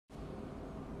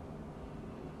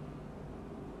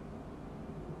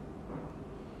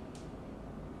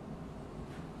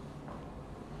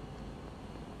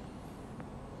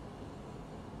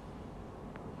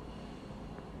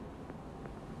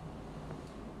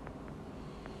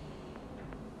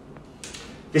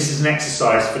This is an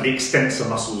exercise for the extensor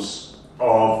muscles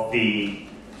of the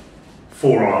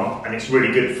forearm, and it's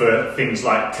really good for things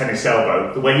like tennis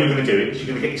elbow. The way you're going to do it is you're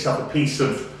going to get yourself a piece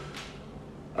of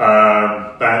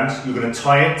band, you're going to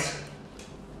tie it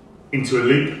into a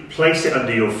loop, place it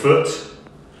under your foot,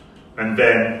 and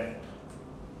then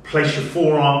place your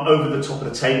forearm over the top of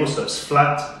the table so it's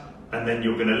flat, and then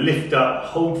you're going to lift up,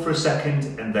 hold for a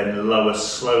second, and then lower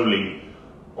slowly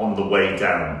on the way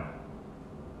down.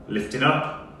 Lifting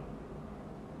up,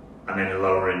 and then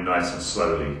lowering nice and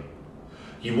slowly.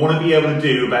 You want to be able to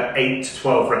do about 8 to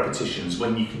 12 repetitions.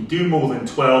 When you can do more than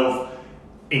 12,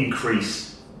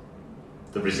 increase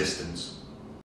the resistance.